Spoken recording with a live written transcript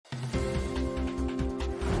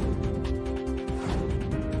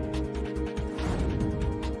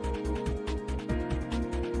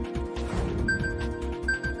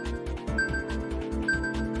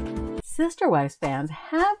SISTERWIVES fans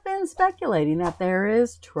have been speculating that there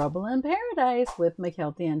is trouble in paradise with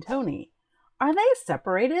Mykelti and Tony. Are they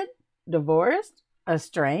separated? Divorced?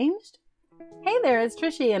 Estranged? Hey there, it's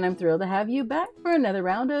Trishy, and I'm thrilled to have you back for another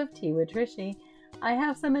round of Tea with Trishy. I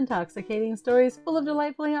have some intoxicating stories full of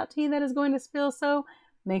delightfully hot tea that is going to spill, so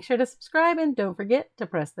make sure to subscribe and don't forget to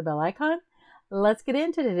press the bell icon. Let's get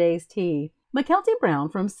into today's tea. Mykelti Brown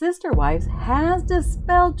from SISTERWIVES has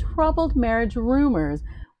dispelled troubled marriage rumors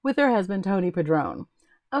with her husband Tony Padron,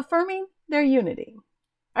 affirming their unity.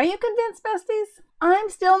 Are you convinced, besties? I'm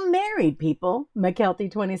still married, people,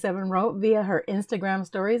 Mykelti 27 wrote via her Instagram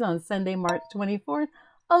stories on Sunday, March 24th,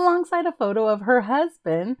 alongside a photo of her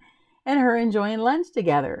husband and her enjoying lunch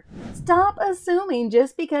together. Stop assuming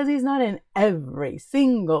just because he's not in every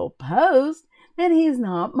single post that he's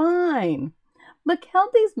not mine.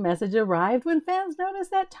 Mykelti's message arrived when fans noticed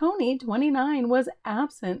that Tony, 29, was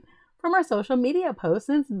absent from her social media posts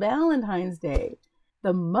since Valentine's Day.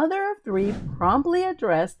 The mother of three promptly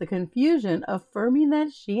addressed the confusion, affirming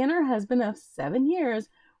that she and her husband of 7 years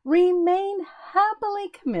remained happily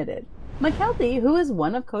committed. Mykelti, who is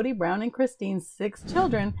one of Kody Brown and Christine's 6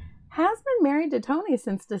 children, has been married to Tony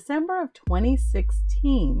since December of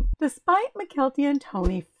 2016. Despite Mykelti and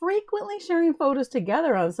Tony frequently sharing photos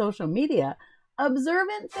together on social media,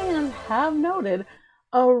 observant fans have noted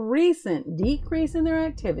a recent decrease in their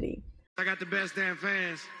activity. I got the best damn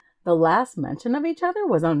fans. The last mention of each other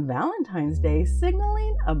was on Valentine's Day,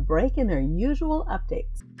 signaling a break in their usual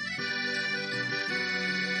updates.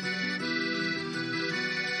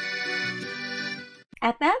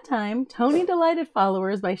 At that time, Tony delighted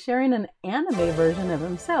followers by sharing an anime version of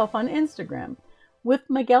himself on Instagram, with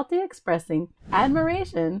Mykelti expressing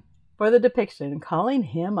admiration for the depiction, calling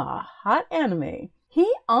him a hot anime.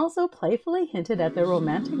 He also playfully hinted at their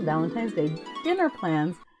romantic Valentine's Day dinner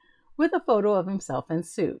plans with a photo of himself in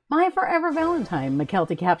suit. My forever Valentine,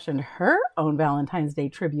 Mykelti captioned her own Valentine's Day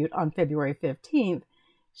tribute on February 15th,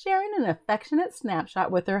 sharing an affectionate snapshot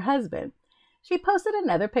with her husband. She posted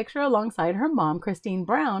another picture alongside her mom, Christine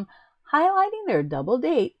Brown, highlighting their double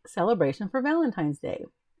date celebration for Valentine's Day.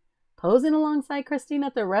 Posing alongside Christine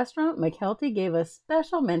at the restaurant, Mykelti gave a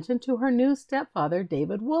special mention to her new stepfather,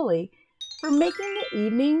 David Woolley, for making the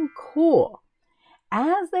evening cool.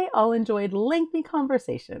 As they all enjoyed lengthy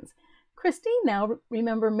conversations, Christine now,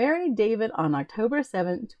 married David on October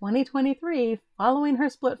 7, 2023, following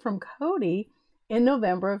her split from Kody in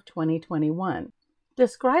November of 2021.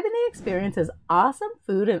 Describing the experience as awesome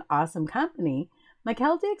food and awesome company,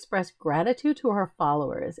 Mykelti expressed gratitude to her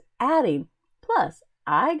followers, adding, "Plus,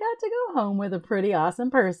 I got to go home with a pretty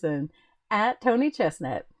awesome person, at Tony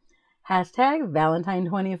Chestnut. Hashtag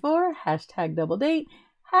Valentine24, hashtag double date,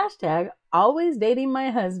 hashtag always dating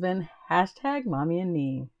my husband, hashtag mommy and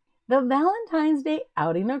me." The Valentine's Day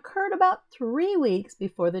outing occurred about 3 weeks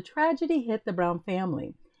before the tragedy hit the Brown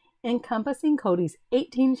family, encompassing Kody's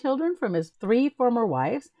 18 children from his 3 former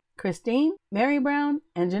wives, Christine, Mary Brown,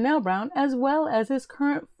 and Janelle Brown, as well as his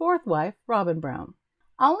current 4th wife, Robin Brown.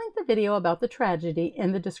 I'll link the video about the tragedy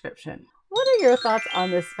in the description. What are your thoughts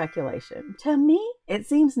on this speculation? To me, it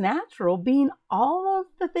seems natural, being all of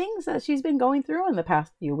the things that she's been going through in the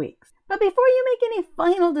past few weeks. But before you make any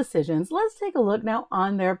final decisions, let's take a look now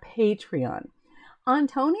on their Patreon. On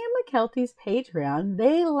Tony and Mykelti's Patreon,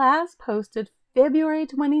 they last posted February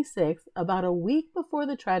 26th, about a week before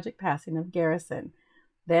the tragic passing of Garrison.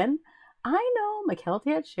 Then, I know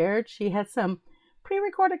Mykelti had shared she had some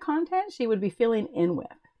pre-recorded content she would be filling in with.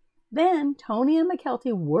 Then, Tony and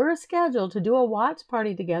Mykelti were scheduled to do a watch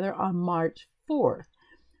party together on March 4th,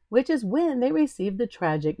 which is when they received the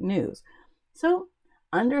tragic news. So,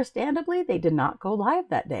 understandably, they did not go live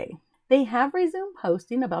that day. They have resumed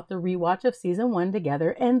posting about the rewatch of Season 1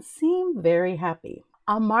 together and seem very happy.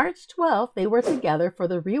 On March 12th, they were together for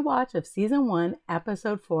the rewatch of Season 1,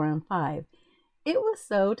 Episode 4 and 5. It was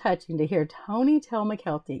so touching to hear Tony tell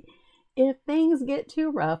Mykelti, if things get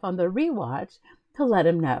too rough on the rewatch, to let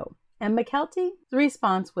him know. And Mykelti's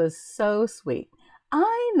response was so sweet.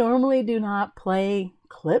 I normally do not play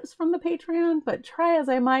clips from the Patreon, but try as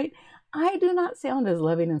I might, I do not sound as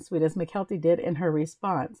loving and sweet as Mykelti did in her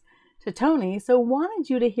response to Tony, so wanted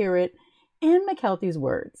you to hear it in Mykelti's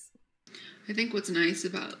words. I think what's nice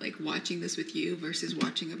about watching this with you versus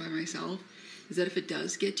watching it by myself is that if it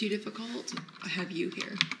does get too difficult, I have you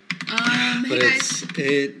here. But hey guys.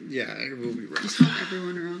 it will be rough. Just want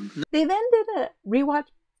everyone around. They then did a rewatch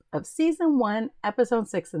of Season 1, Episode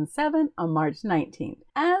 6 and 7 on March 19th.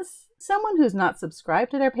 As someone who's not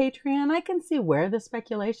subscribed to their Patreon, I can see where the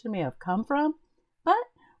speculation may have come from, but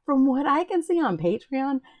from what I can see on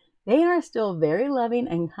Patreon, they are still very loving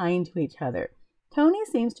and kind to each other. Tony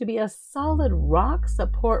seems to be a solid rock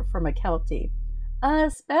support for Mykelti,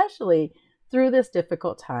 especially through this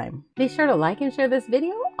difficult time. Be sure to like and share this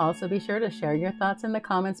video. Also be sure to share your thoughts in the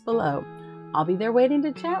comments below. I'll be there waiting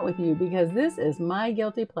to chat with you because this is my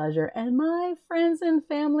guilty pleasure and my friends and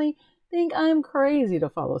family think I'm crazy to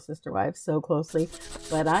follow Sister Wives so closely,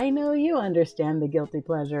 but I know you understand the guilty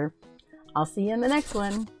pleasure. I'll see you in the next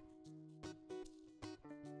one.